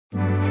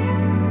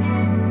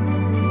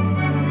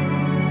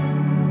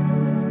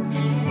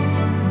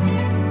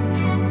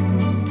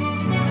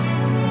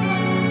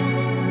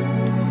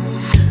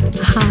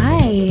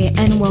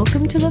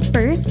welcome to the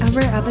first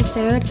ever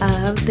episode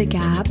of The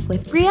Gap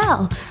with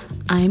Brielle.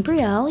 I'm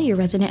Brielle, your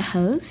resident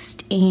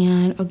host,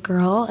 and a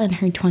girl in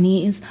her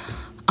 20s,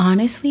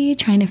 honestly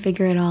trying to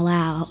figure it all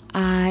out.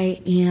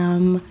 I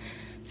am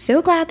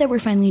so glad that we're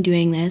finally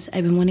doing this.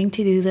 I've been wanting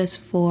to do this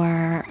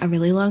for a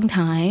really long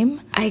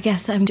time. I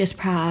guess I'm just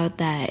proud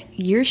that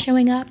you're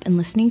showing up and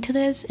listening to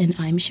this, and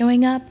I'm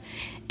showing up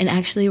and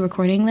actually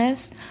recording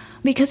this,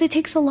 because it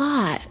takes a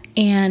lot.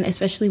 And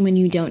especially when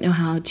you don't know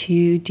how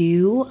to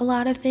do a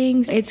lot of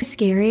things, it's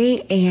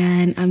scary.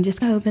 And I'm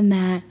just hoping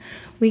that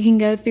we can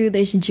go through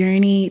this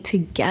journey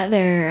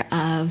together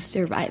of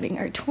surviving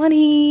our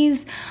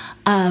 20s,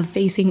 of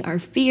facing our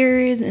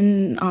fears,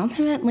 and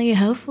ultimately,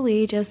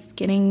 hopefully, just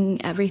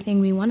getting everything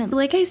we wanted.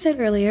 Like I said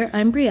earlier,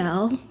 I'm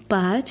Brielle,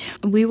 but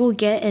we will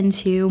get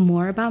into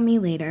more about me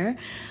later.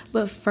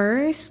 But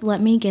first, let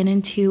me get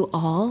into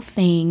all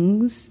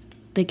things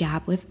The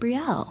Gap with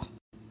Brielle.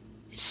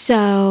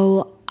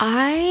 So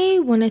I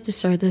wanted to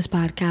start this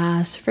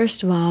podcast,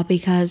 first of all,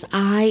 because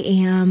I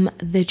am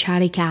the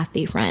chatty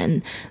Cathy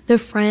friend, the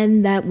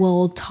friend that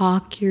will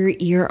talk your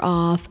ear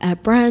off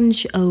at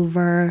brunch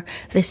over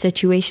the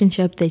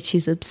situationship that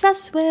she's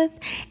obsessed with,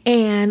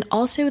 and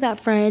also that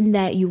friend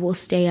that you will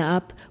stay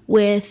up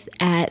with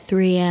at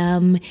 3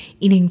 a.m.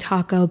 eating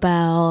Taco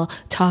Bell,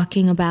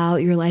 talking about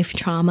your life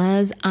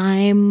traumas.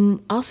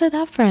 I'm also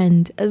that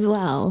friend as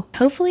well.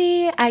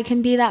 Hopefully I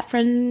can be that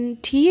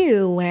friend to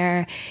you,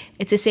 where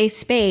it's a safe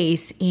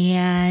space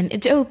and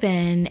it's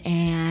open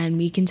and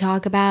we can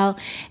talk about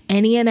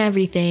any and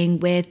everything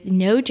with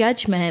no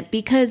judgment,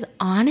 because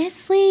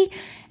honestly,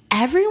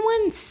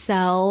 everyone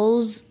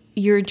sells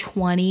your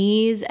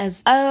 20s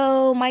as,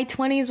 oh, my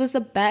 20s was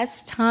the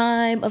best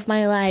time of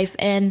my life.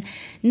 And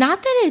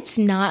not that it's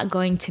not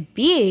going to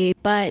be,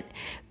 but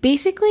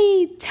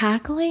basically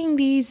tackling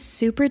these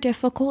super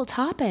difficult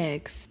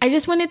topics. I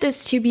just wanted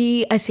this to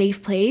be a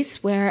safe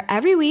place where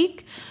every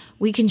week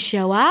we can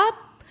show up,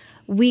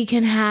 we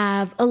can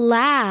have a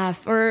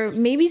laugh, or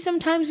maybe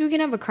sometimes we can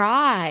have a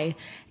cry,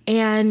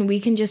 and we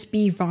can just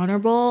be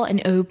vulnerable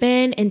and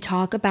open and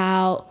talk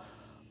about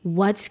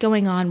what's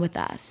going on with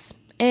us.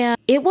 And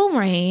it will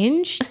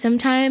range.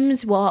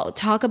 Sometimes we'll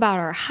talk about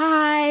our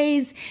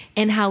highs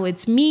and how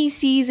it's me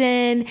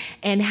season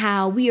and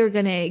how we are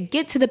going to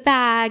get to the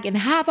bag and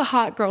have a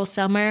hot girl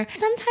summer.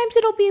 Sometimes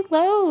it'll be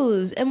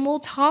lows, and we'll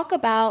talk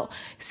about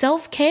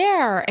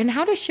self-care and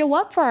how to show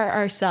up for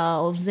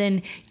ourselves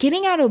and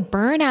getting out of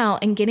burnout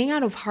and getting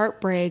out of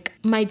heartbreak.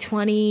 My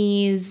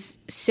 20s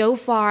so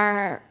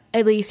far,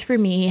 at least for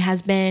me,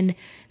 has been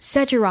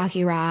such a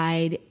rocky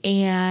ride.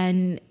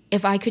 And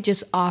if I could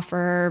just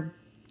offer,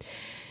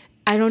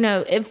 I don't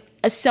know, if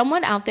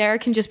someone out there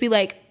can just be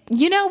like,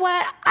 you know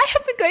what, I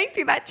have been going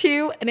through that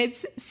too, and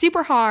it's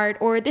super hard,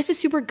 or this is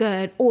super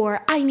good,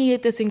 or I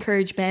needed this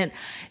encouragement.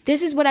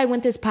 This is what I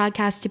want this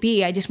podcast to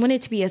be. I just want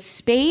it to be a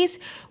space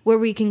where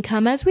we can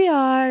come as we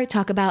are,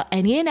 talk about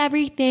any and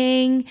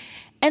everything,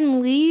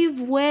 and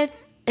leave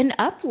with an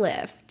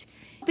uplift.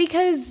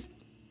 Because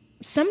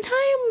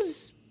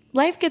sometimes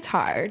life gets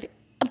hard,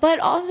 but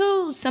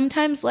also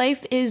sometimes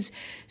life is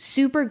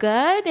super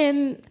good.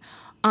 And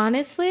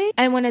honestly,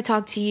 I want to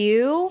talk to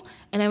you,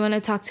 and I want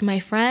to talk to my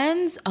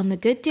friends on the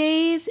good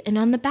days and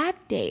on the bad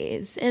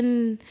days.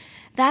 And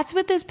that's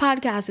what this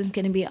podcast is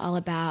going to be all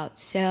about.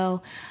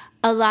 So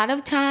a lot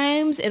of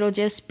times it'll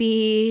just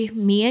be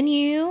me and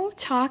you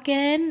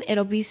talking.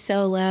 It'll be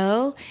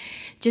solo,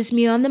 just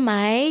me on the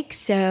mic,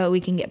 so we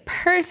can get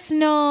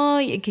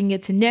personal. You can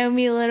get to know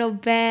me a little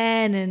bit,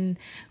 and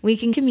we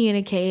can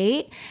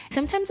communicate.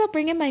 Sometimes I'll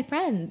bring in my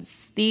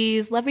friends,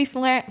 these lovely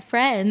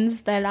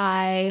friends that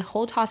I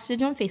hold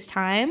hostage on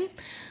FaceTime.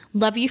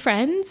 Love you,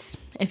 friends,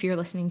 if you're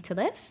listening to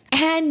this.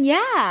 And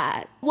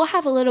yeah, we'll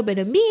have a little bit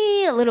of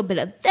me, a little bit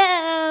of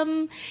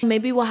them.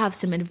 Maybe we'll have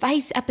some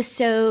advice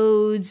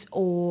episodes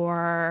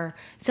or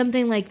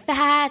something like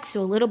that. So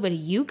a little bit of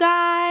you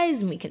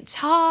guys, and we can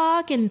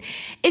talk. And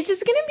it's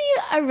just going to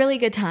be a really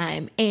good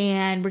time.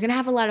 And we're going to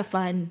have a lot of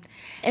fun.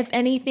 If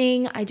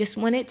anything, I just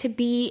want it to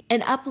be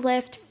an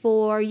uplift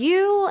for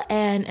you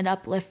and an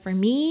uplift for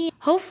me.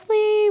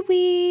 Hopefully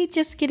we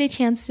just get a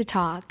chance to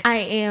talk. I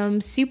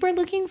am super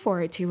looking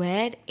forward to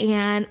it,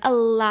 and a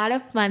lot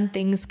of fun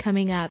things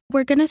coming up.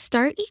 We're going to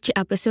start each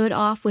episode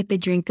off with the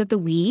drink of the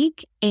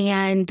week,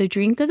 and the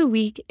drink of the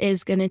week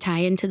is going to tie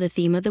into the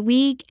theme of the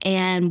week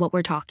and what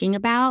we're talking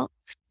about.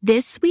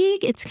 This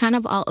week, it's kind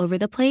of all over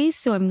the place,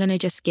 so I'm going to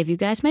just give you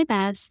guys my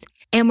best,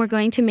 and we're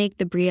going to make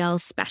the Brielle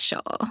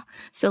special.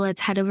 So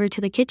let's head over to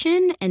the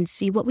kitchen and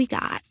see what we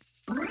got.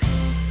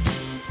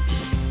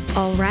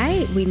 All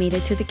right, we made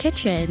it to the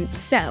kitchen.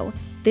 So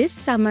this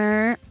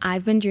summer,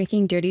 I've been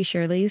drinking Dirty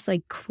Shirley's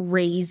like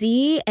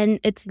crazy,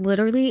 and it's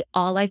literally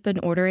all I've been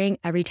ordering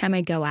every time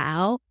I go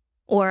out,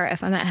 or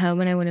if I'm at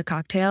home and I want a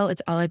cocktail,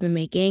 it's all I've been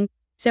making.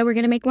 So we're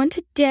going to make one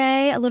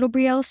today, a little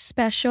Brielle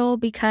special,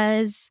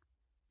 because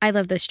I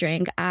love this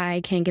drink.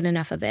 I can't get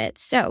enough of it.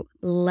 So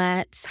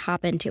let's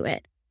hop into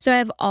it. So I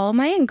have all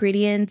my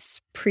ingredients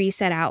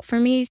pre-set out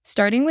for me,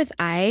 starting with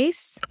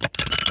ice.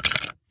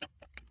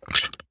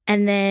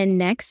 And then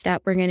next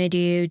up, we're going to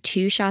do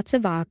 2 shots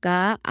of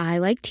vodka. I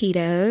like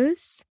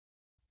Tito's.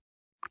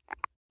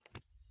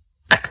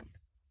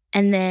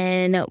 And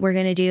then we're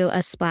going to do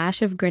a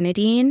splash of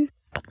grenadine.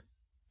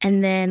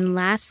 And then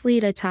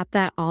lastly, to top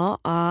that all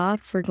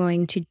off, we're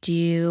going to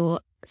do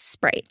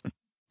Sprite.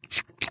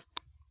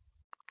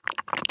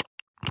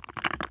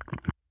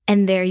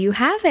 And there you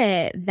have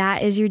it.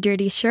 That is your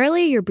Dirty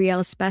Shirley, your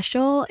Brielle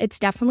special. It's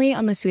definitely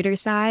on the sweeter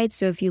side,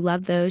 so if you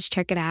love those,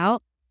 check it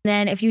out.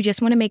 Then if you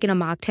just want to make it a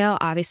mocktail,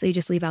 obviously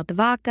just leave out the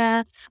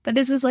vodka. But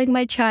this was like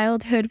my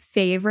childhood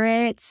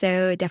favorite,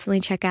 so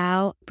definitely check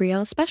out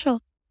Brielle special.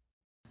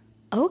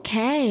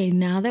 Okay,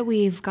 now that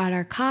we've got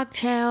our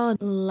cocktail,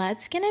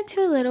 let's get into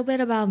a little bit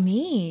about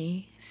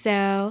me.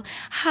 So,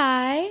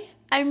 hi,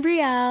 I'm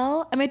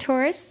Brielle. I'm a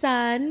Taurus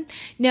sun.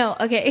 No,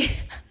 okay.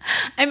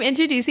 I'm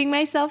introducing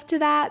myself to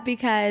that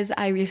because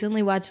I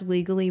recently watched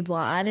Legally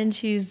Blonde and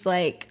she's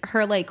like,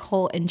 her like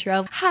whole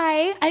intro.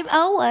 Hi, I'm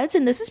Elle Woods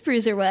and this is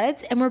Bruiser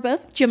Woods and we're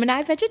both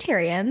Gemini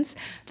vegetarians.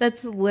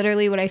 That's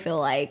literally what I feel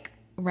like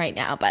right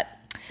now, but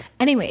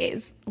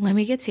anyways, let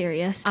me get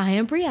serious. I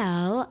am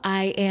Brielle.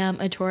 I am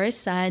a Taurus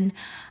sun.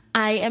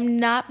 I am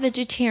not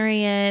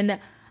vegetarian.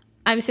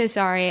 I'm so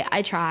sorry.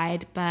 I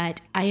tried,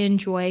 but I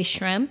enjoy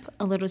shrimp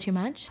a little too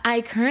much.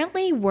 I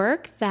currently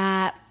work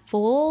that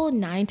full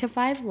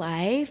 9-to-5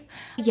 life.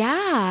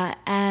 Yeah.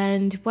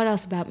 And what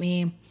else about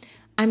me?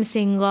 I'm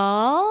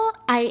single.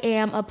 I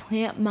am a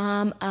plant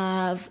mom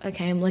of,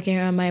 okay, I'm looking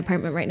around my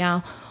apartment right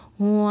now.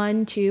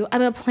 1, 2.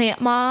 I'm a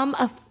plant mom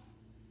of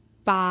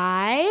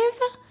 5.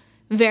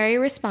 Very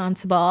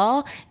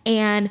responsible.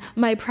 And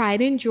my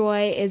pride and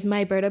joy is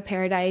my bird of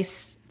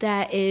paradise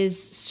that is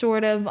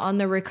sort of on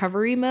the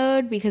recovery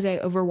mode because I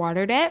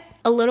overwatered it.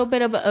 A little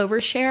bit of an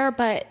overshare,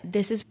 but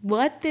this is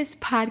what this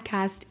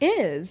podcast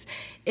is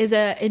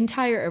an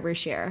entire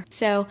overshare.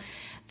 So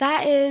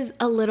that is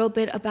a little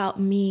bit about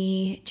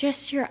me,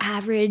 just your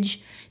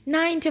average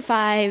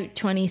 9-to-5,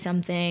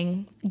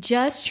 20-something,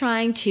 just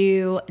trying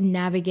to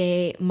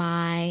navigate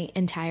my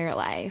entire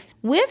life.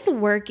 With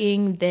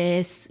working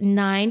this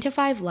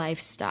 9-to-5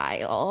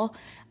 lifestyle,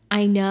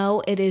 I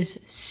know it is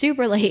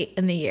super late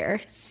in the year.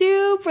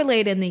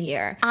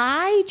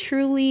 I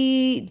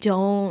truly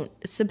don't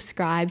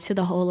subscribe to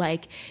the whole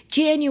like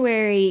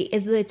January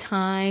is the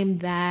time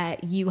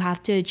that you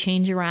have to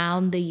change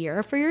around the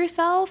year for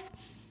yourself.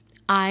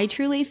 I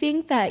truly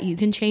think that you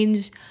can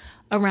change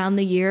around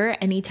the year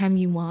anytime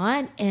you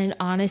want. And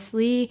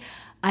honestly,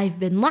 I've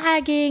been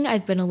lagging.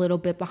 I've been a little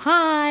bit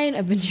behind.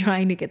 I've been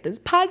trying to get this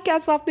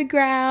podcast off the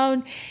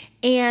ground.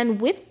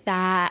 And with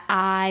that,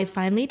 I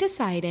finally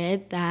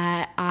decided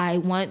that I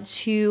want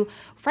to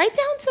write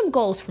down some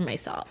goals for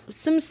myself,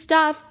 some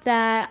stuff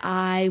that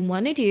I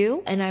want to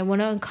do and I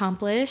want to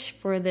accomplish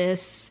for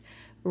this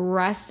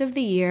rest of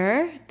the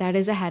year that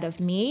is ahead of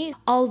me.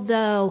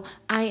 Although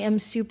I am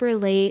super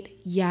late,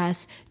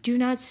 yes, do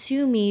not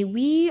sue me.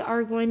 We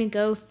are going to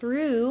go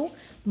through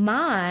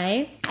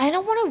I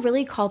don't want to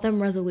really call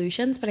them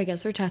resolutions, but I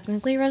guess they're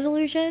technically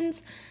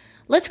resolutions.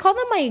 Let's call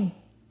them my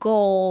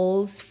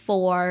goals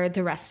for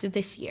the rest of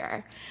this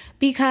year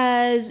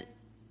because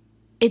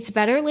it's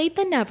better late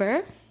than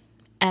never,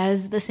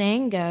 as the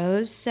saying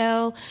goes.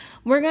 So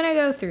we're going to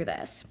go through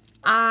this.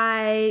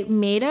 I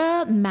made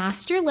a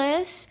master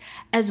list,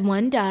 as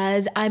one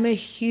does. I'm a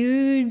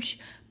huge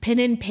pen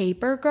and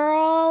paper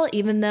girl,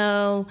 even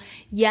though,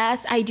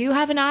 yes, I do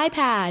have an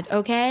iPad,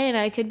 okay? And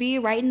I could be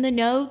writing the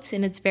notes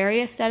and it's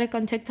very aesthetic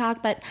on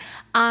TikTok, but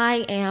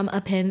I am a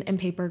pen and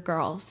paper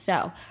girl.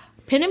 So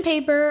pen and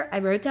paper, I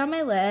wrote down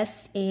my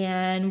list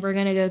and we're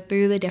gonna go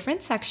through the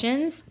different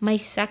sections. My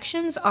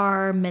sections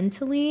are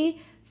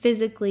mentally,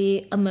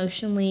 physically,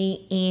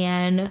 emotionally,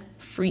 and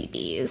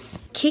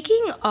freebies.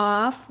 Kicking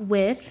off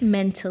with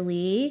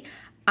mentally,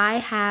 I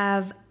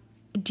have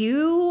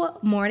do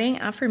morning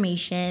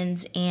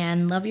affirmations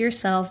and love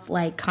yourself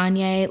like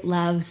Kanye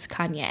loves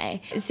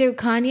Kanye. So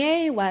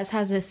Kanye West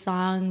has this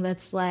song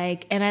that's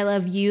like, and I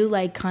love you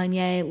like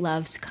Kanye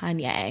loves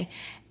Kanye.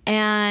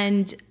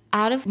 And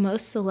out of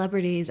most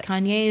celebrities,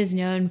 Kanye is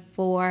known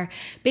for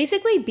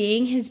basically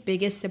being his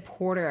biggest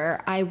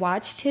supporter. I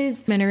watched his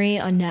documentary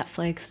on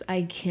Netflix.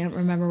 I can't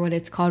remember what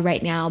it's called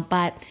right now,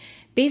 but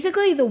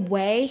basically the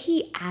way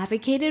he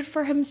advocated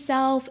for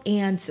himself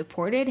and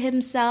supported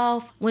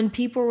himself when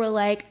people were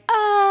like,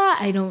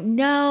 I don't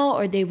know,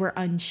 or they were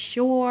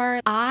unsure.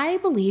 I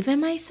believe in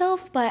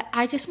myself, but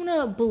I just want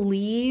to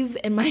believe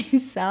in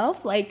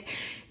myself. Like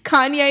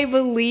Kanye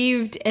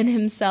believed in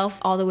himself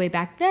all the way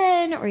back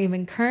then or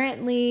even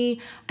currently.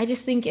 I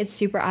just think it's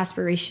super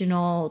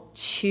aspirational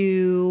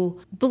to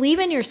believe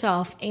in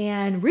yourself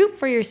and root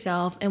for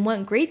yourself and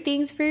want great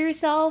things for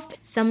yourself.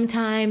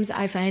 Sometimes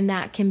I find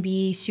that can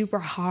be super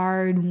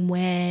hard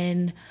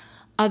when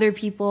other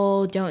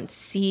people don't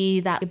see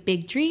that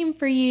big dream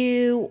for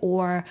you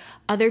or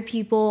other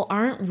people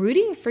aren't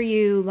rooting for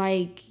you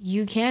like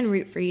you can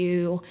root for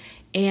you.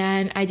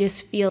 And I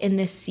just feel in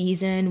this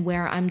season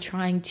where I'm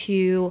trying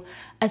to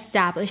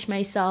establish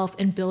myself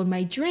and build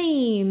my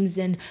dreams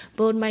and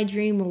build my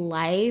dream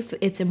life,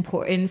 it's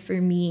important for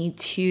me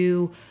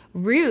to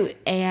root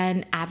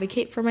and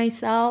advocate for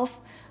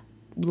myself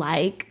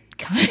like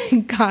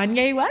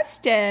Kanye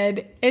West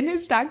did in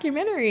his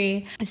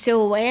documentary.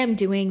 So a way I'm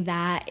doing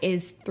that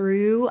is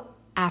through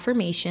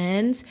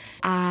affirmations.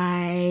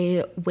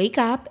 I wake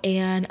up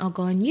and I'll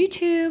go on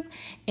YouTube,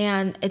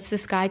 and it's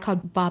this guy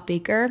called Bob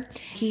Baker.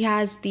 He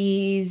has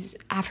these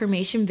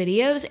affirmation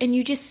videos and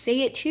you just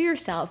say it to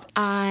yourself.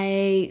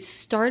 I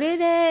started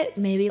it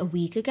maybe a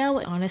week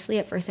ago. Honestly,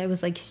 at first I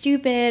was like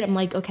stupid. I'm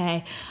like,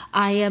 okay,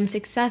 I am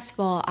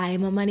successful. I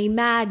am a money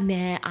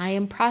magnet. I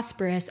am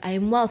prosperous. I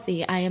am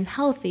wealthy. I am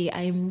healthy.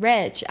 I am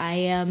rich. I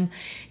am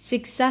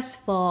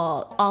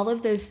successful. All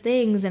of those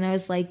things. And I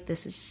was like,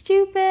 this is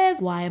stupid.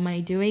 Why am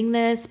I doing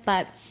this?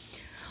 But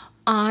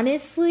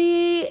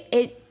honestly,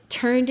 it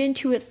turned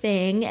into a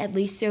thing, at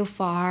least so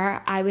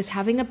far. I was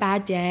having a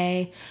bad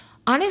day.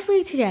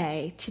 Honestly,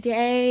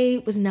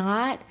 today was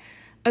not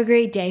a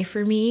great day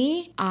for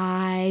me.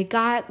 I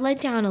got let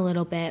down a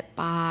little bit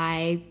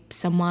by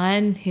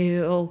someone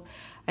who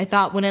I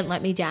thought wouldn't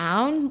let me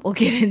down. We'll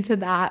get into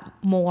that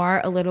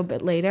more a little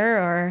bit later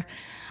or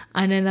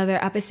on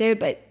another episode.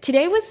 But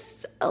today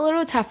was a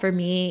little tough for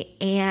me.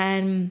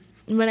 And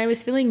when I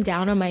was feeling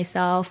down on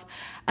myself,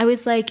 I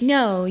was like,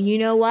 no, you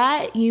know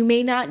what? You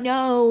may not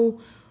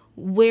know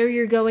where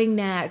you're going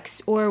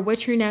next or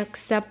what your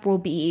next step will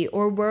be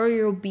or where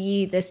you'll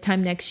be this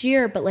time next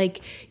year, but like,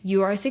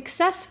 you are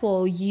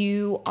successful,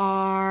 you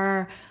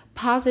are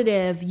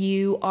positive,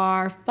 you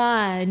are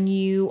fun,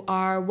 you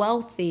are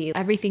wealthy,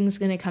 everything's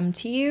gonna come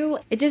to you.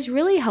 It just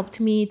really helped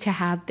me to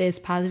have this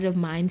positive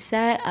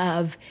mindset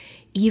of,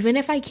 even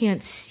if I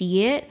can't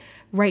see it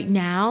right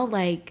now,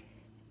 like,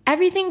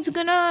 it's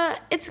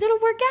gonna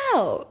work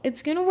out.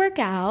 It's gonna work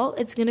out.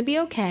 It's gonna be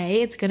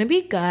okay. It's gonna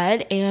be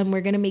good. And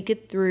we're gonna make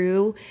it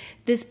through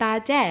this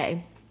bad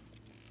day.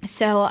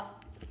 So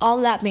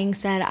all that being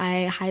said,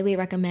 I highly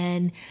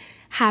recommend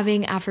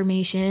having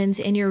affirmations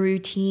in your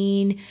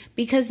routine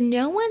because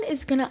no one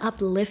is gonna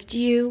uplift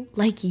you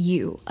like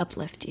you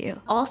uplift you.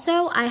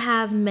 Also, I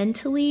have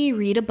mentally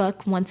read a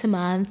book once a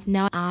month.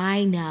 Now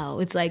I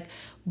know it's like,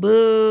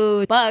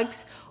 boo,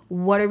 books.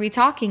 What are we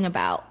talking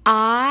about?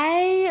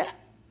 I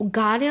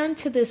got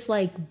into this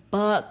like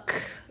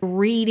book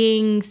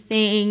reading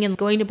thing and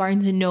going to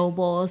Barnes and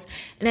Nobles,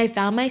 and I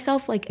found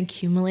myself like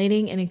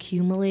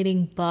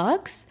accumulating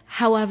books.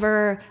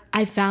 However,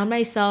 I found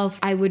myself,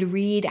 I would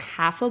read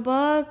half a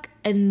book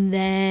and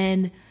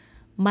then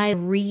my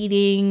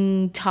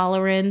reading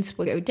tolerance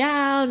would go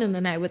down, and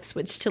then I would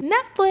switch to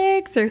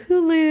Netflix or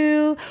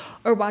Hulu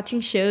or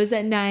watching shows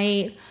at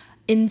night.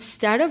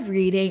 Instead of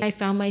reading, I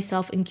found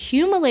myself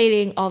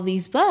accumulating all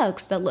these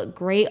books that looked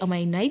great on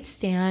my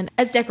nightstand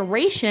as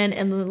decoration,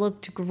 and they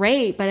looked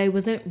great, but I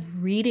wasn't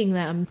reading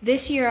them.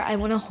 This year, I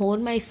want to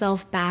hold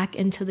myself back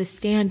into the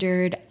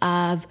standard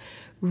of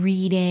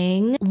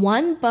reading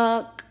one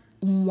book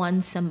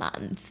once a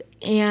month.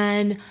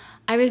 And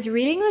I was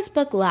reading this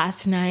book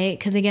last night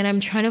because, again, I'm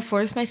trying to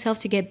force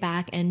myself to get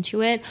back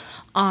into it.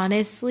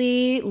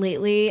 Honestly,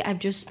 lately, I've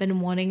just been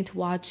wanting to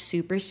watch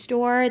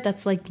Superstore.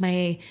 That's like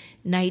my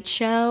night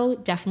show.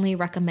 Definitely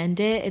recommend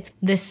it. It's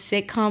the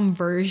sitcom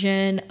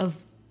version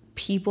of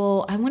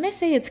people. I want to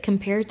say it's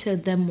compared to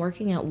them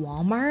working at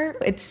Walmart.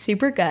 It's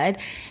super good.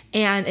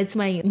 And it's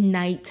my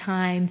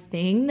nighttime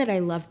thing that I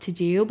love to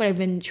do. But I've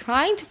been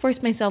trying to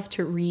force myself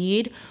to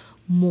read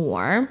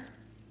more.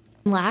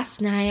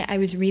 Last night, I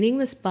was reading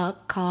this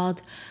book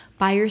called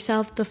Buy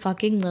Yourself the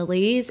Fucking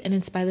Lilies, and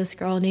it's by this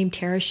girl named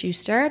Tara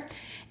Schuster.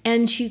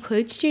 And she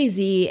quotes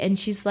Jay-Z, and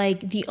she's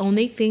like, the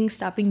only thing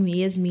stopping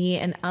me is me,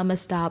 and I'ma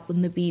stop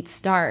when the beat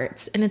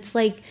starts. And it's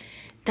like,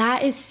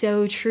 that is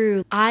so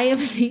true. I am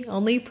the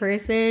only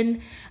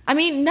person,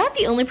 not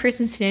the only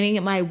person standing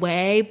in my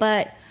way,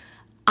 but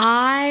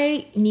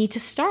I need to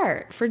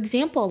start. For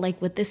example,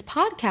 like with this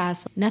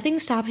podcast,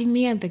 nothing's stopping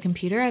me. I have the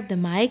computer, I have the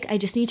mic. I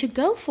just need to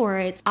go for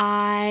it.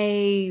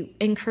 I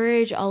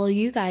encourage all of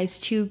you guys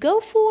to go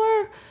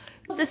for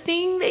the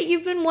thing that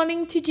you've been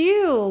wanting to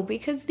do,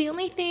 because the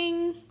only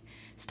thing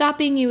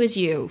stopping you is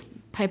you,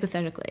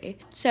 hypothetically.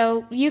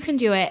 So you can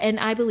do it, and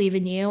I believe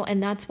in you.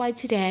 And that's why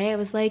today I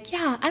was like,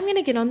 yeah, I'm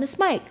gonna get on this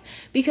mic,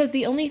 because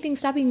the only thing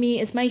stopping me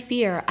is my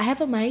fear. I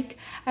have a mic,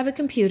 I have a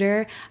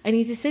computer, I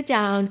need to sit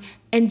down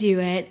and do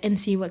it and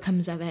see what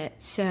comes of it.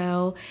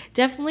 So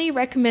definitely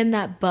recommend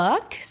that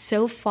book.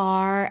 So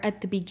far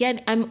at the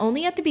beginning, I'm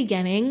only at the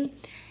beginning,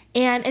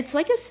 and it's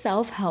like a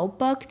self-help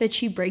book that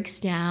she breaks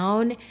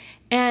down,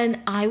 and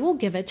I will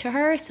give it to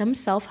her. Some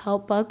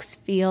self-help books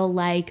feel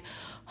like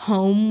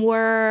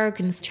homework,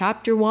 and it's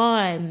chapter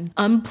 1,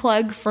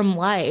 unplug from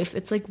life.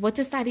 It's like, what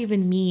does that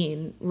even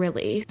mean,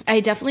 really? I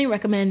definitely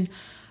recommend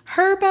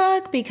her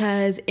book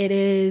because it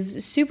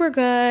is super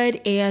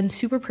good and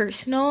super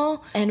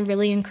personal and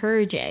really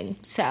encouraging.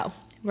 So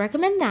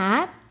recommend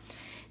that.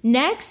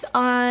 Next,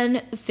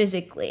 on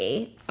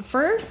physically.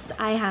 First,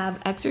 I have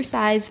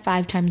exercise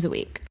 5 times a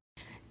week.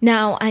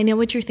 Now, I know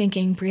what you're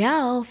thinking,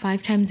 Brielle,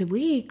 5 times a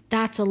week,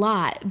 that's a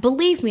lot.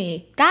 Believe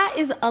me, that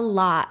is a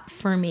lot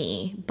for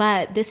me,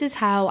 but this is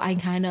how I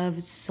kind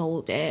of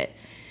sold it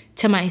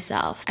to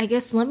myself. I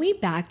guess let me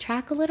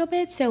backtrack a little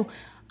bit. So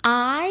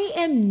I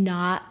am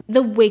not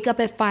the wake up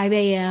at 5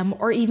 a.m.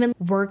 or even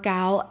work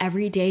out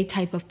every day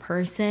type of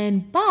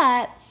person,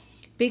 but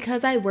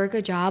because I work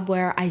a job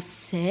where I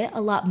sit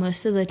a lot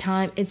most of the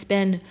time, it's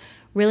been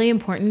really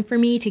important for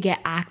me to get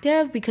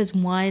active because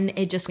one,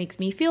 it just makes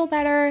me feel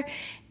better.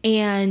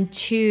 And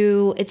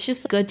two, it's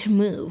just good to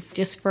move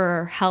just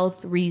for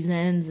health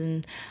reasons.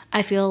 And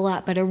I feel a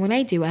lot better when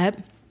I do it.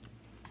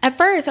 At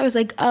first, I was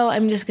like, oh,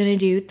 I'm just going to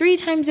do 3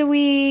 times a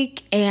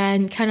week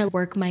and kind of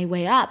work my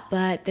way up.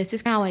 But this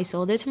is how I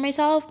sold it to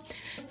myself.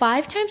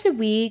 5 times a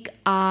week,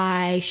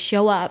 I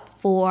show up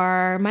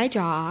for my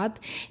job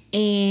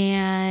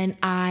and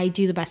I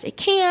do the best I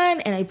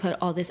can. And I put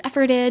all this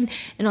effort in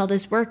and all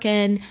this work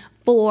in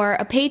for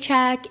a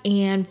paycheck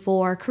and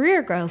for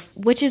career growth,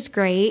 which is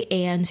great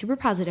and super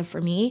positive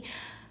for me.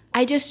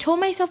 I just told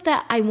myself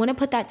that I want to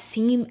put that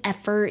same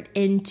effort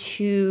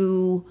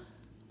into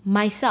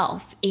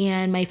myself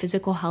and my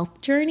physical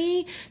health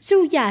journey.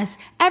 So yes,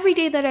 every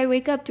day that I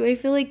wake up, do I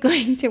feel like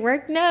going to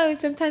work? No,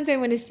 sometimes I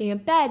want to stay in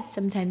bed.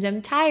 Sometimes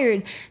I'm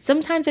tired.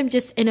 Sometimes I'm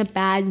just in a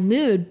bad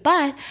mood,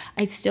 but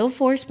I still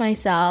force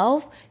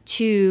myself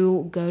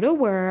to go to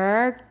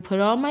work, put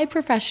on my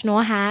professional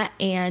hat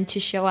and to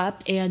show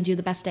up and do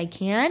the best I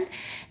can.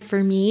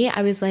 For me,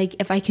 I was like,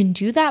 if I can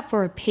do that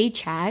for a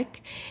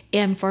paycheck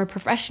and for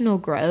professional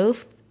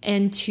growth,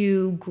 and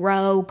to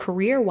grow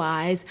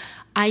career-wise,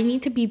 I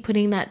need to be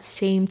putting that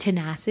same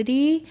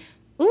tenacity.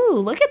 Ooh,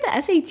 look at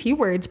the SAT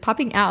words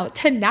popping out.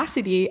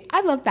 Tenacity.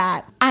 I love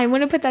that. I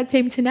want to put that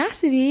same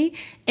tenacity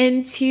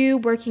into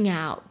working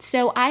out.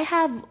 So I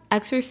have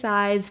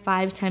exercise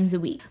 5 times a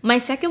week. My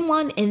second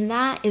one in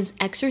that is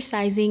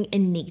exercising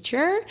in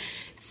nature.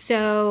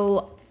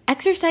 So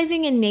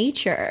exercising in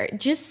nature,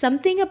 just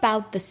something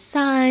about the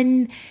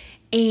sun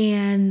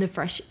and the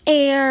fresh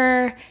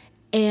air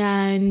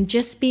and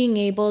just being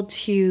able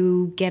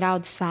to get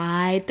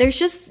outside. There's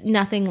just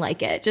nothing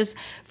like it. Just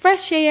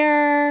fresh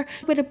air,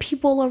 a bit of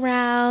people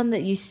around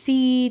that you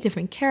see,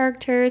 different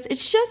characters.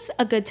 It's just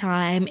a good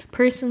time.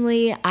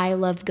 Personally, I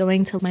love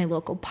going to my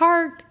local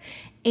park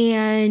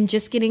and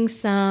just getting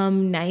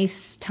some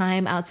nice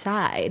time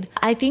outside.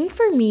 I think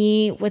for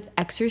me with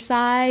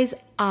exercise,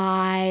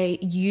 I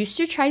used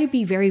to try to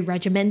be very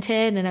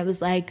regimented and I was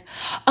like,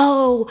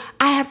 oh,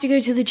 I have to go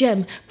to the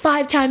gym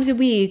 5 times a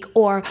week.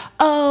 Or,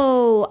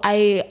 oh,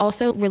 I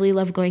also really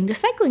love going to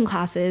cycling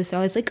classes. So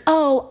I was like,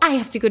 oh, I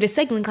have to go to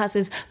cycling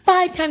classes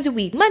 5 times a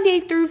week, Monday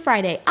through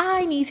Friday.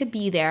 I need to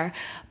be there.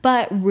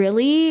 But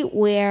really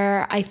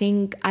where I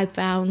think I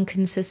found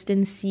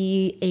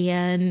consistency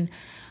and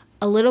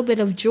a little bit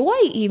of joy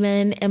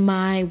even in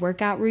my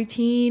workout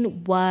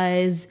routine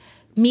was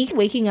me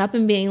waking up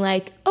and being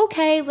like,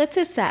 okay, let's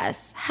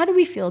assess. How do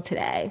we feel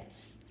today?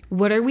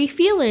 What are we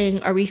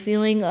feeling? Are we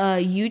feeling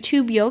a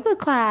YouTube yoga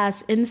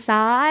class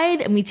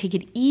inside and we take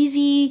it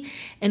easy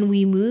and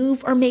we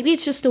move? Or maybe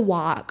it's just a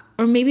walk,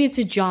 or maybe it's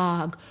a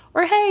jog,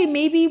 or hey,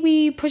 maybe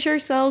we push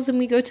ourselves and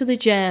we go to the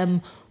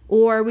gym,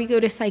 or we go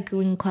to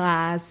cycling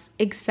class,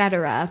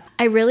 etc.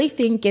 I really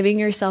think giving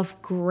yourself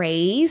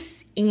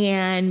grace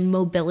and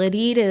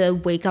mobility to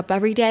wake up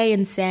every day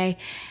and say,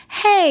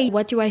 hey,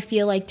 what do I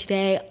feel like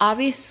today?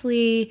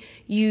 Obviously,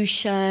 you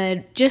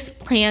should just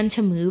plan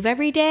to move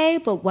every day,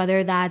 but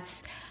whether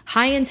that's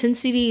high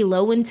intensity,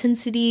 low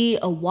intensity,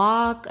 a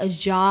walk, a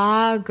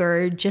jog,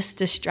 or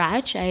just a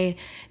stretch, I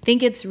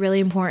think it's really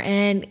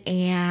important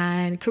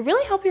and could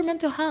really help your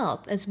mental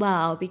health as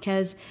well,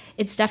 because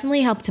it's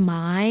definitely helped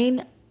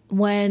mine.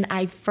 When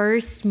I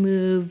first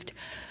moved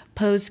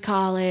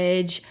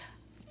post-college,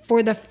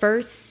 for the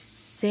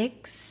first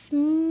 6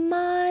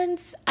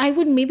 months, I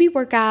would maybe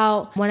work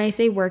out. When I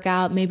say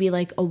workout, maybe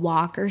like a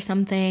walk or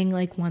something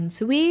like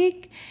once a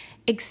week,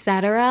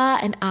 etc.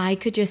 And I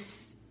could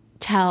just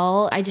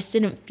tell I just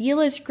didn't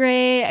feel as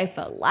great. I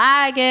felt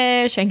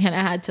laggish. I kind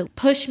of had to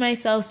push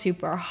myself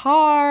super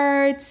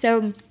hard.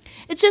 So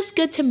it's just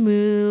good to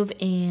move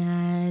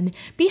and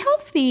be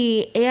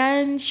healthy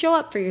and show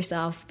up for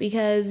yourself,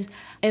 because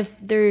if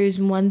there's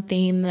one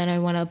theme that I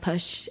want to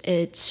push,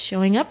 it's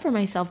showing up for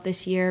myself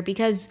this year,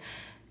 because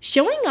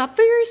showing up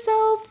for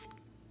yourself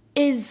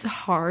is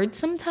hard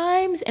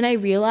sometimes. And I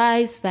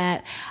realized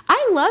that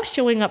I love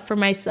showing up for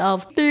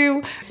myself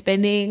through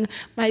spending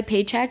my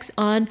paychecks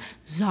on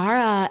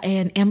Zara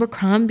and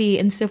Abercrombie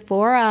and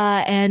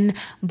Sephora and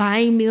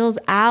buying meals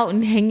out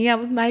and hanging out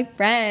with my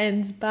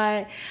friends.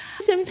 But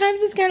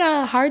sometimes it's kind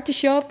of hard to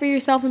show up for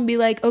yourself and be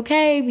like,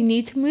 okay, we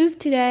need to move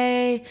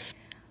today.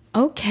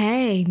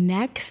 Okay,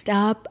 next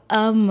up,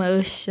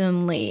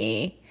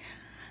 emotionally.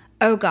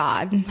 Oh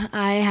God,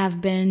 I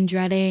have been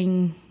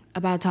dreading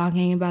about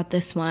talking about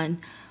this one.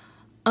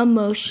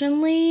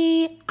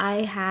 Emotionally,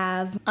 I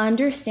have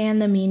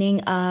understand the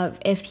meaning of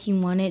if he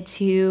wanted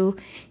to,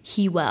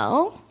 he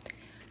will.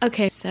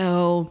 Okay,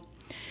 so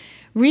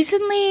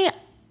recently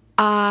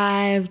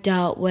I've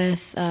dealt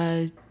with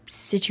a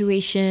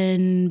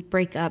situation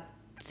breakup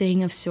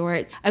thing of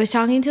sorts. I was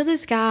talking to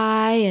this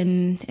guy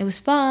and it was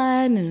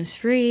fun and it was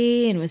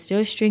free and it was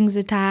no strings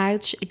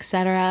attached,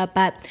 etc.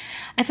 But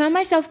I found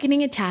myself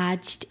getting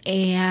attached,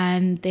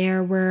 and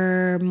there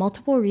were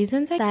multiple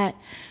reasons that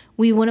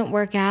we wouldn't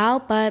work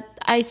out, but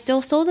I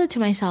still sold it to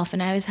myself,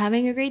 and I was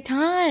having a great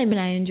time, and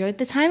I enjoyed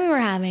the time we were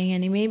having,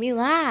 and he made me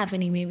laugh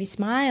and he made me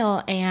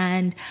smile,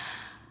 and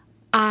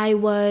I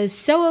was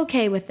so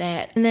okay with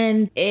it. And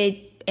then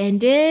it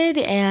ended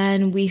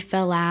and we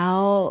fell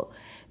out,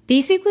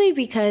 basically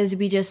because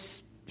we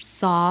just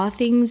saw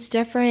things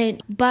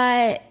different.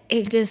 But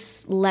it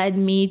just led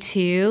me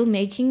to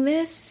making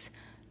this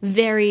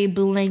very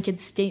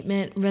blanket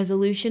statement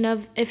resolution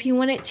of if he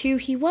wanted to,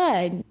 he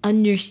would.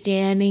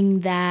 Understanding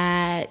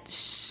that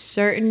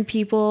certain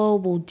people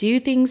will do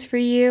things for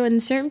you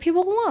and certain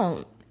people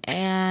won't.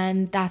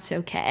 And that's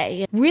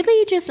okay.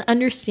 Really just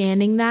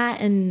understanding that,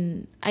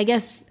 and I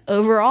guess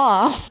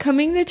overall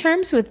coming to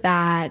terms with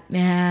that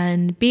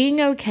and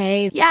being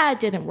okay. Yeah, it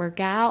didn't work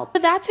out,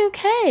 but that's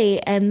okay.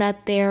 And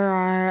that there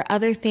are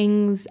other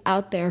things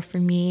out there for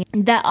me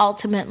that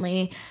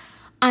ultimately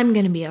I'm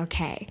going to be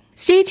okay.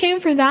 Stay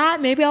tuned for that.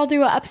 Maybe I'll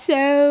do an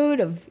episode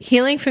of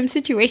healing from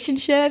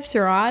situationships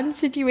or on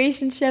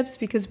situationships,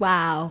 because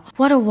wow,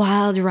 what a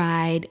wild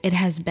ride it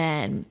has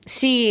been.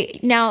 See,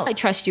 now I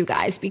trust you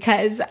guys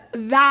because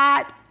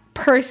that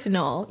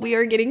personal, we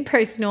are getting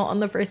personal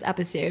on the first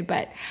episode,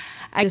 but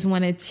I just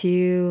wanted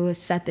to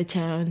set the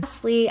tone.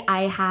 Lastly,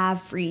 I have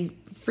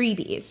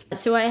freebies.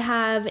 So I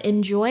have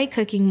enjoy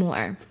cooking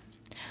more.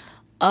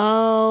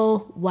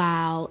 Oh,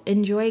 wow.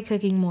 Enjoy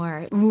cooking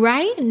more.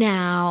 Right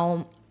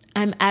now,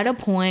 I'm at a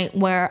point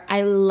where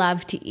I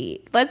love to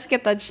eat. Let's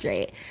get that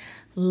straight.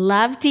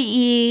 Love to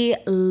eat,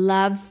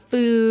 love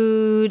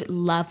food,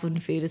 love when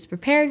food is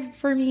prepared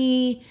for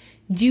me.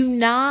 Do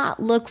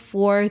not look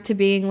forward to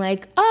being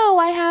like, oh,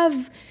 I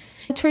have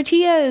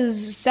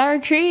tortillas,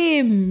 sour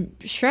cream,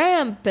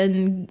 shrimp,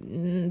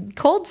 and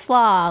cold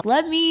slaw.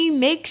 Let me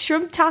make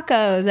shrimp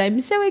tacos. I'm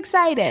so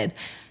excited.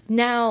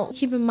 Now,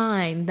 keep in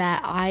mind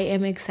that I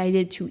am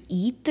excited to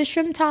eat the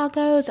shrimp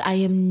tacos. I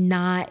am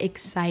not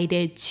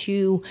excited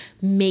to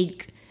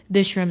make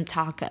the shrimp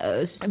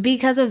tacos.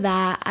 Because of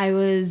that, I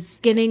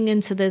was getting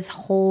into this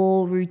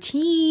whole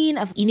routine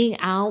of eating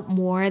out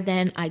more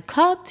than I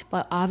cooked,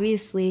 but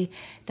obviously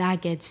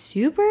that gets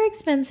super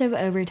expensive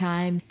over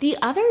time. The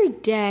other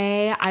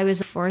day, I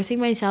was forcing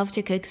myself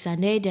to cook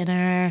Sunday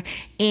dinner,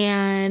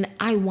 and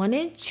I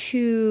wanted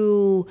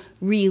to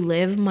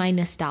relive my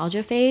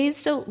nostalgia phase.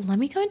 So let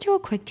me go into a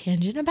quick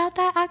tangent about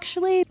that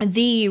actually.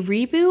 The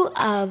reboot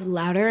of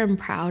Louder and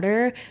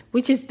Prouder,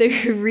 which is the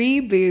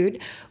reboot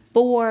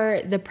for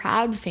the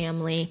Proud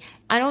Family.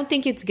 I don't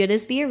think it's good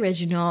as the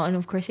original, and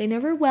of course I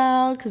never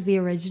will, because the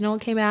original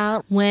came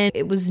out when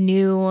it was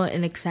new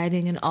and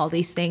exciting and all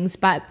these things,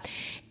 but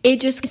it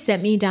just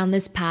sent me down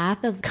this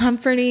path of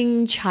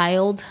comforting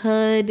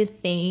childhood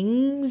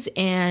things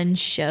and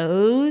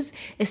shows,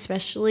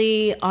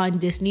 especially on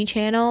Disney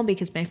Channel,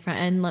 because my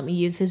friend let me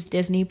use his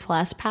Disney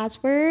Plus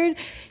password.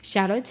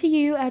 Shout out to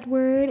you,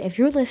 Edward, if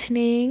you're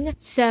listening.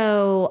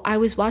 So I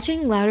was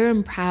watching Louder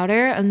and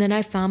Prouder, and then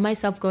I found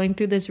myself going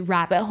through this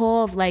rabbit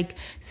hole of like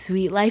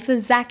Sweet Life of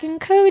Zack and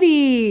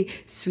Cody,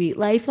 Sweet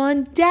Life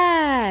on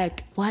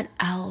Deck. What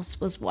else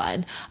was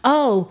one?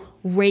 Oh,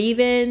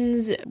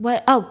 Ravens.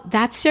 What? Oh,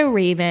 That's So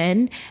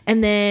Raven.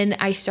 And then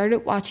I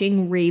started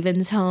watching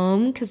Raven's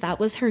Home because that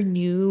was her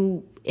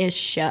new-ish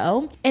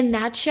show. And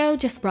that show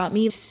just brought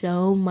me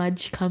so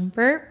much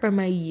comfort from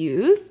my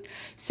youth.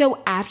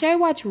 So after I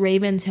watched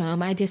Raven's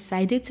Home, I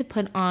decided to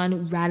put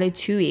on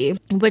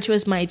Ratatouille, which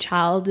was my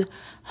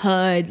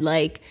childhood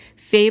like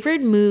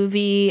favorite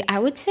movie. I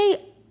would say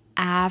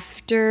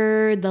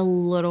after The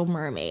Little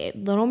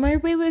Mermaid. Little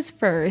Mermaid was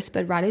first,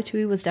 but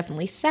Ratatouille was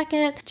definitely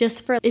second,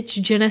 just for its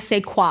je ne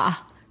sais quoi,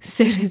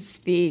 so to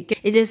speak.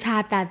 It just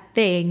had that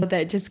thing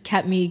that just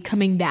kept me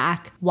coming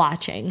back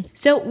watching.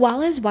 So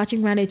while I was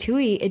watching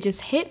Ratatouille, it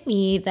just hit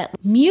me that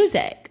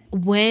music,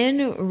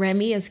 when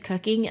Remy is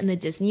cooking in the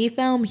Disney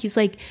film,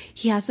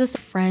 he has this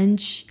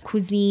French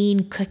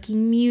cuisine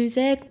cooking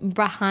music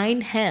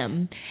behind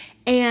him.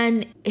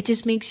 And it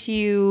just makes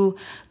you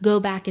go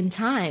back in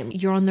time.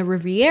 You're on the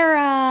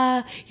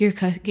Riviera, you're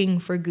cooking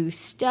for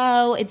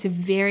Gusteau. It's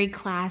very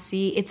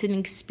classy. It's an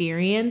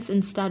experience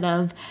instead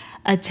of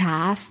a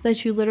task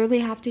that you literally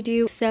have to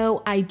do.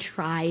 So I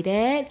tried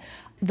it.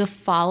 The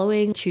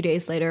following 2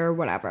 days later or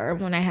whatever,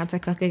 when I had to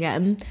cook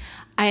again,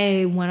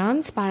 I went on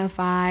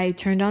Spotify,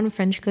 turned on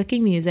French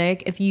cooking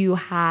music. If you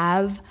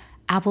have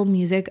Apple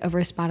Music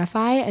over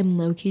Spotify, I'm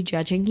low-key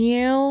judging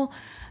you.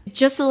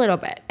 Just a little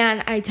bit.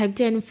 And I typed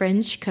in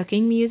French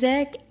cooking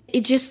music,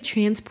 It just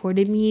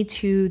transported me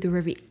to the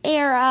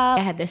Riviera. I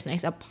had this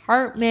nice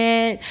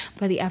apartment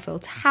by the Eiffel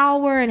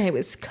Tower and I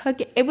was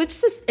cooking. It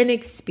was just an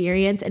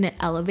experience and it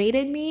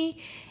elevated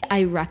me.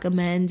 I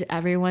recommend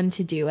everyone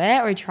to do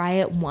it or try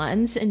it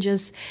once and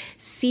just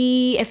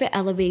see if it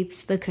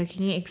elevates the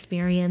cooking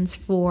experience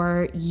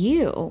for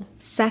you.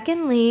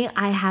 Secondly,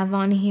 I have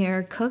on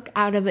here cook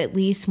out of at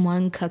least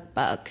one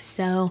cookbook.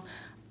 So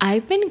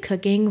I've been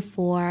cooking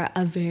for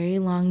a very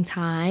long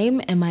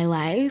time in my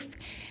life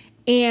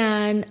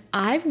and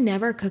I've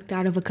never cooked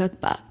out of a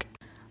cookbook.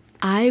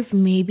 I've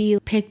maybe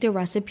picked a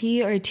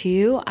recipe or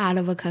two out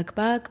of a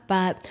cookbook,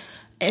 but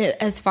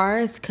as far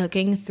as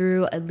cooking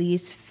through at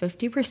least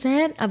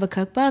 50% of a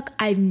cookbook,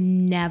 I've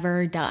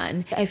never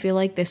done. I feel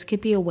like this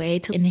could be a way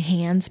to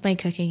enhance my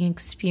cooking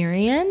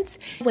experience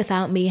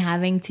without me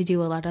having to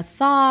do a lot of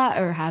thought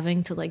or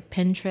having to like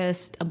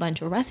Pinterest a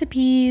bunch of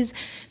recipes.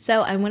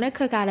 So I want to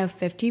cook out of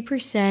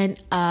 50%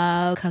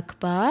 of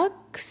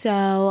cookbook.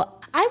 So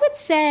I would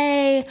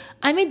say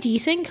I'm a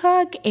decent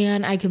cook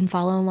and I can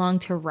follow along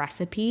to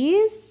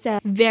recipes. So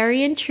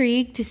very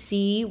intrigued to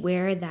see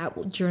where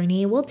that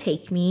journey will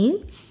take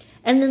me.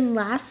 And then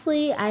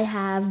lastly, I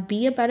have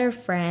Be a Better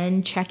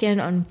Friend, check in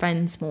on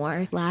friends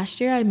more. Last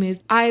year I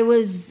moved. I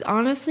was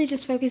honestly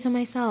just focused on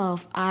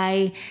myself.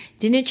 I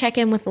didn't check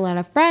in with a lot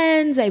of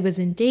friends. I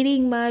wasn't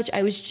dating much.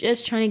 I was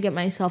just trying to get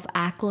myself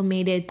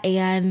acclimated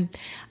and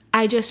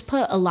I just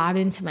put a lot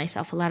into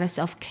myself, a lot of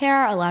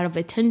self-care, a lot of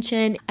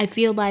attention. I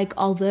feel like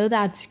although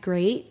that's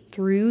great,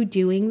 through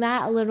doing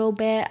that a little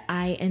bit,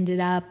 I ended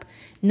up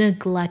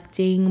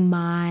neglecting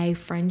my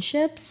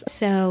friendships.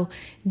 So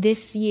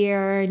this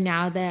year,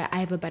 now that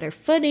I have a better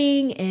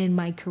footing in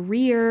my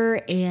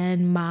career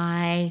and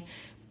my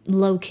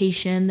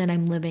location that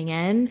I'm living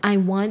in, I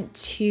want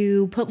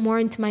to put more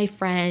into my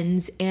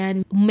friends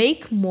and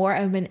make more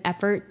of an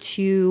effort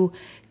to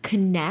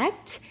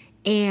connect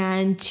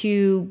and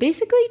to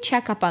basically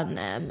check up on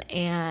them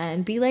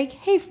and be like,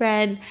 hey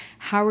friend,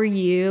 how are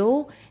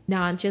you?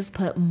 Not just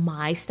put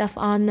my stuff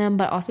on them,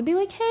 but also be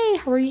like, hey,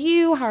 how are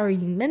you? How are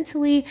you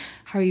mentally?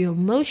 How are you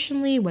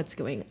emotionally? What's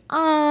going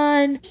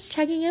on? Just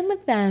checking in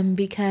with them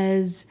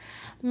because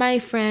my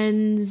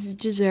friends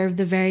deserve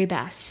the very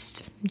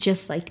best,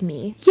 just like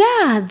me.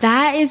 Yeah,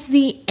 that is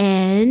the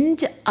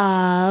end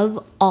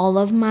of all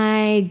of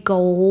my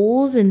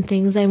goals and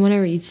things I want to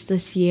reach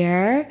this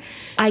year.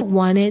 I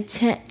wanted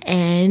to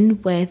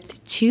end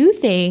with two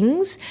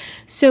things.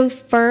 So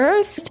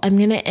first, I'm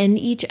going to end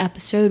each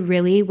episode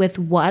really with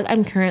what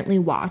I'm currently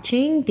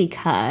watching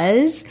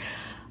because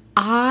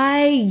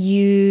I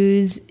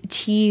use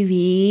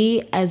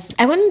TV as,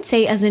 I wouldn't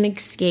say as an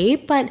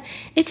escape, but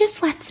it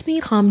just lets me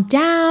calm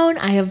down.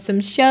 I have some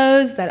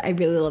shows that I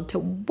really love to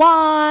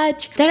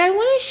watch that I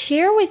want to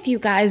share with you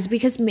guys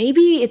because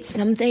maybe it's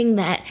something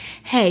that,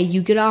 hey,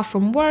 you get off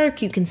from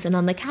work, you can sit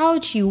on the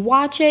couch, you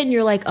watch it, and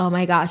you're like, oh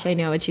my gosh, I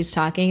know what she's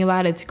talking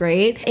about. It's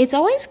great. It's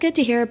always good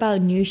to hear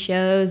about new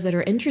shows that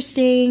are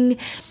interesting.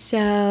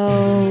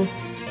 So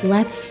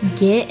let's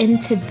get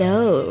into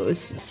those.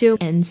 So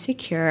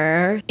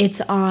Insecure, it's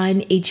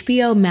on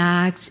HBO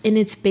Max and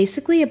it's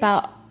basically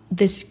about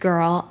this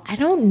girl. I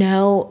don't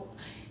know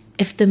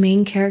if the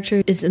main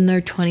character is in their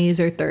 20s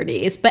or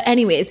 30s, but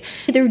anyways,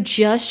 they're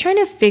just trying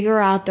to figure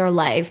out their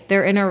life.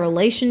 They're in a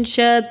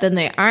relationship, then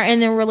they aren't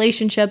in a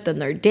relationship, then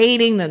they're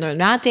dating, then they're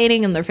not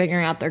dating, and they're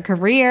figuring out their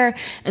career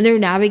and they're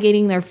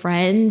navigating their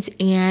friends.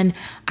 And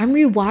I'm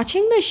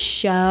rewatching the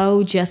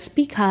show just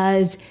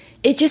because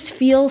it just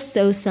feels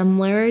so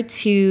similar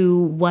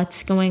to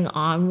what's going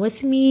on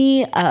with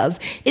me of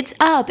it's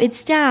up,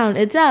 it's down,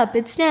 it's up,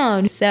 it's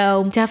down.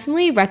 So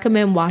definitely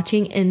recommend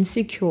watching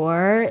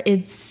Insecure.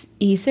 It's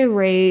Issa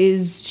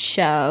Rae's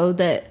show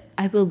that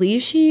I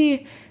believe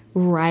she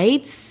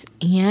writes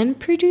and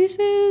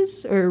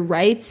produces or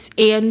writes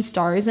and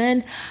stars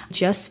in.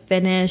 Just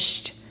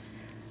finished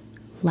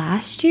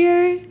last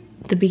year,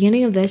 the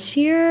beginning of this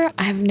year.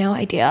 I have no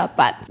idea,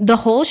 but the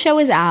whole show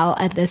is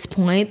out at this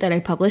point that I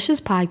publish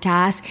this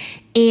podcast.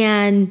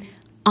 And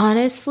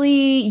honestly,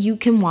 you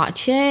can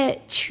watch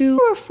it to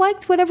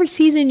reflect whatever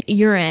season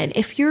you're in.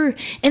 If you're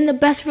in the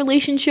best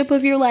relationship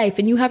of your life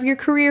and you have your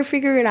career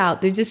figured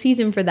out, there's a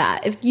season for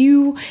that. If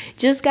you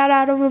just got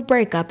out of a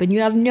breakup and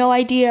you have no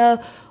idea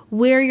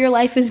where your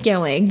life is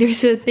going,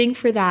 there's a thing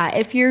for that.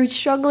 If you're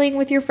struggling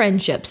with your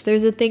friendships,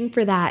 there's a thing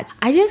for that.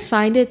 I just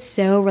find it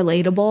so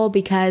relatable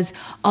because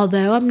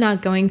although I'm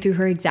not going through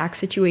her exact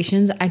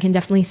situations, I can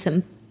definitely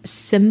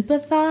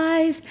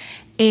sympathize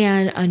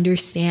and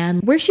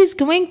understand where she's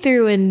going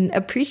through and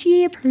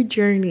appreciate her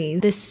journey.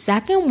 The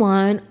second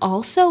one,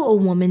 also a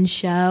woman's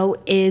show,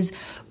 is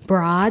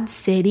Broad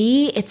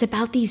City. It's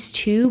about these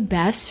two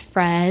best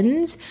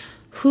friends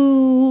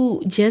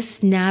who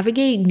just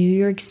navigate New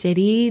York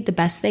City the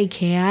best they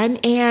can.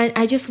 And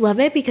I just love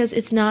it because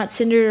it's not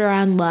centered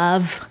around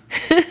love.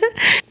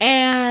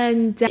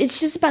 And it's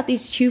just about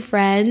these two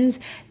friends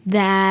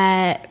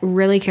that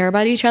really care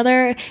about each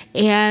other,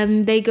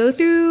 and they go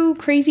through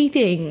crazy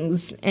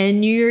things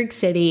in New York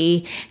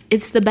City.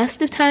 It's the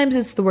best of times,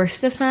 it's the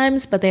worst of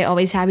times, but they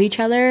always have each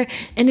other.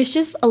 And it's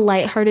just a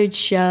lighthearted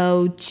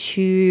show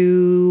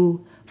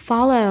to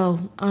follow,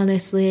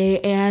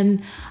 honestly.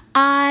 And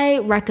I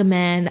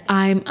recommend.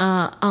 I'm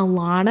a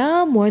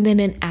Alana more than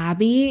an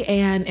Abby,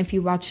 and if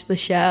you watch the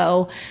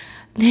show,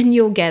 then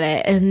you'll get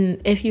it. And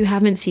if you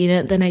haven't seen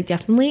it, then I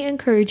definitely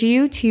encourage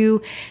you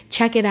to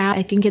check it out.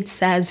 I think it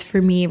says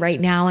for me right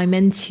now, I'm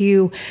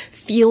into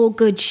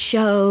feel-good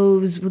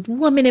shows with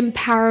woman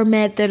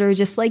empowerment that are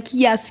just like,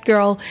 yes,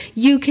 girl,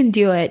 you can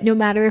do it, no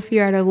matter if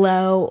you're at a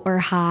low or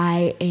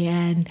high.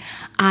 And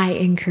I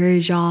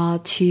encourage y'all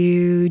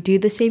to do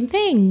the same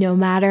thing. No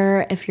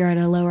matter if you're at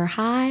a low or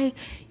high,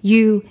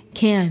 you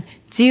can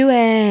do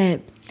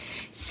it.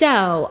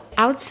 So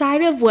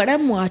outside of what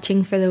I'm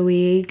watching for the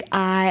week,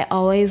 I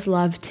always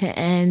love to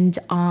end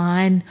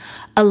on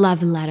a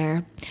love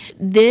letter.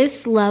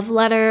 This love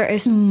letter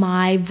is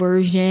my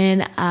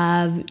version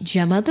of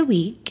Gem of the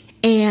Week.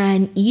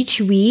 And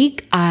each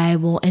week I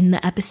will end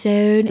the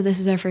episode. This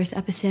is our first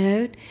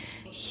episode.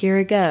 Here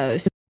it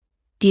goes.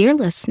 Dear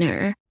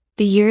listener,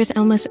 the year is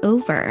almost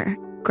over.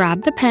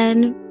 Grab the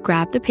pen,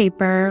 grab the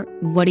paper.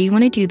 What do you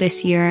want to do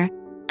this year?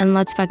 And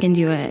let's fucking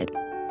do it.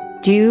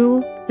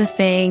 Do the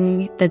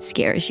thing that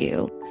scares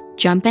you.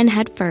 Jump in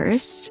head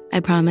first. I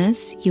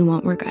promise you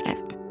won't regret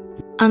it.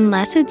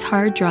 Unless it's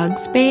hard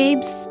drugs,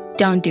 babes,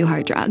 don't do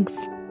hard drugs.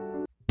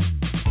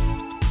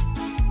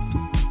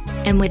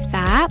 And with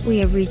that, we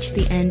have reached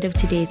the end of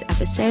today's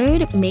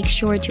episode. Make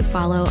sure to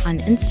follow on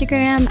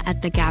Instagram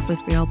at The Gap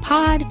with Real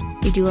Pod.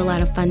 We do a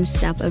lot of fun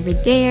stuff over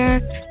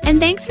there. And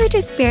thanks for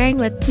just bearing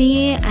with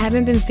me. I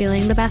haven't been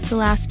feeling the best the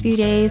last few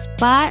days,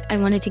 but I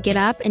wanted to get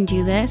up and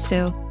do this,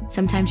 so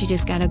sometimes you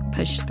just gotta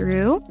push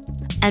through.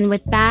 And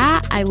with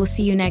that, I will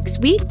see you next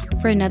week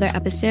for another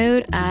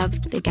episode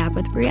of The Gap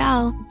with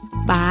Brielle.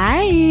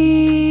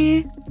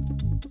 Bye!